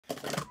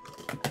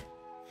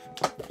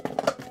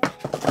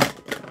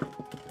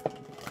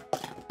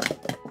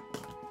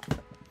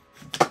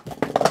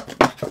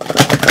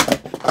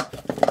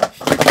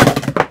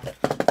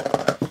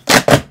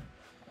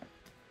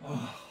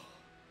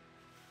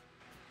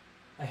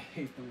I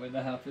hate the way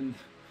that happened.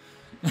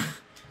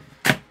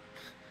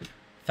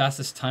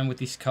 Fastest time with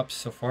these cups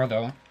so far,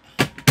 though.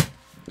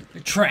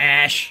 They're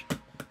trash!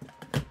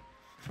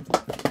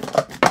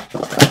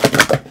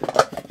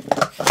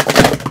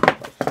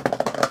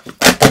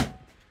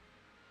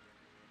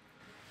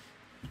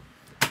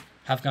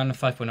 Haven't gotten a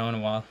 5.0 in a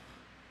while.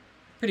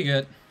 Pretty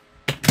good.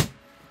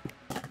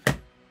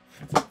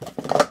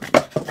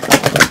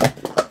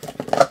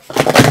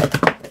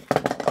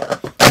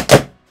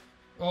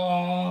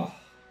 Oh!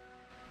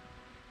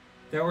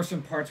 There were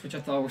some parts which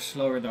I thought were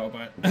slower though,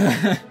 but...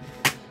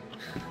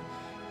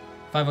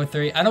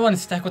 503. I don't want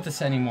to stack with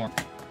this anymore.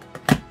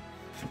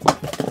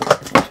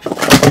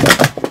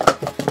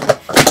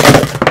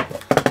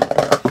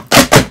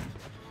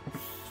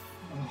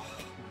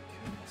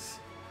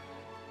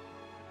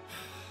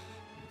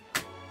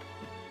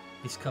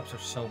 These cups are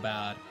so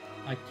bad.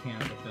 I can't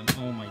with them.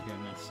 Oh my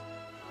goodness.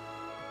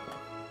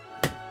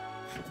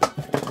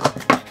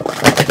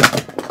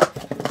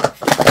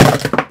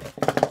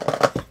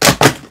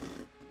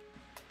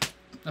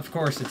 Of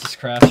course it's a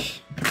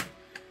scratch.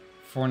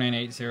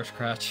 4980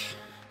 scratch.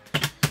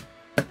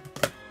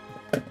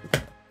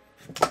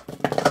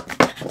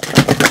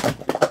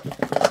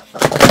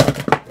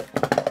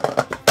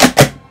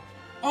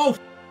 Oh!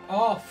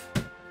 Off!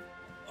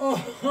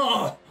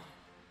 Oh!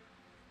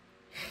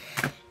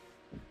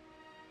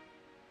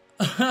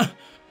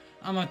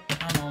 I'm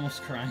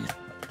almost crying.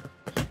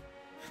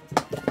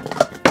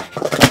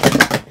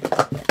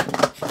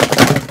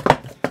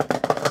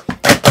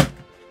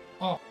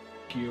 Oh,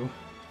 f you.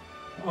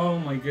 Oh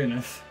my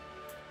goodness.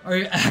 Are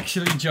you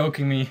actually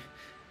joking me?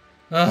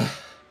 Alright,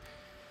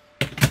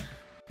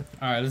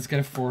 let's get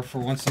a 4 for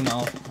once and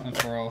all and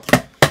for all.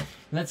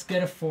 Let's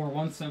get a 4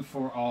 once and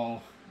for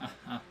all.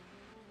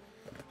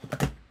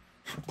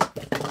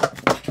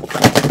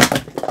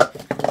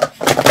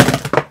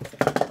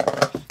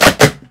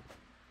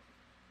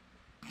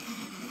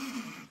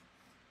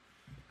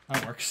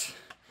 That works.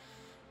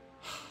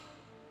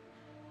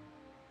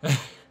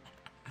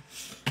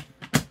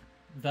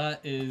 That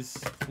is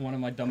one of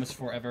my dumbest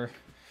 4 ever.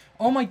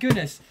 Oh my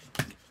goodness.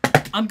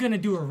 I'm gonna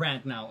do a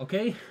rant now,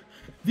 okay?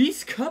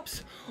 These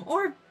cups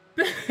are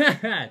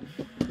bad.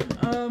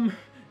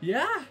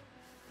 Yeah.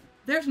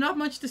 There's not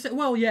much to say.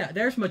 Well, yeah,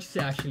 there's much to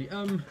say actually.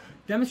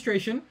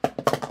 Demonstration.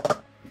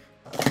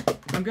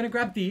 I'm gonna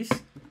grab these.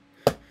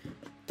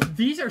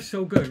 These are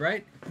so good,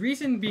 right?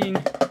 Reason being,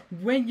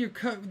 when you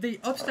cut, they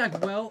upstack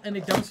well and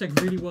they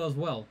downstack really well as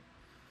well,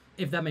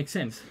 if that makes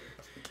sense.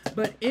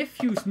 But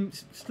if you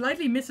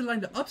slightly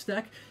misalign the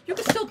upstack, you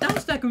can still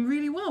downstack them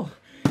really well.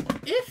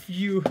 If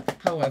you,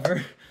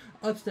 however,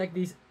 upstack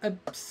these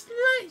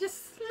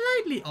just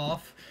slightly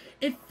off,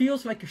 it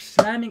feels like you're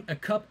slamming a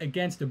cup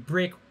against a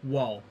brick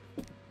wall.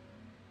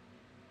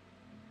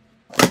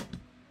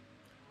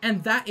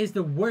 And that is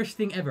the worst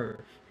thing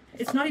ever.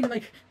 It's not even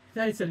like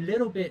that it's a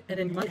little bit and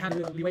then you might have a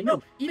little leeway.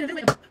 No, even a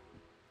little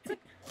bit.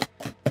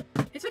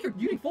 It's like you're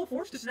using full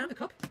force to slam the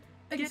cup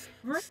against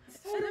brick.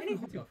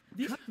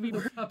 These cups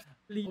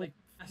like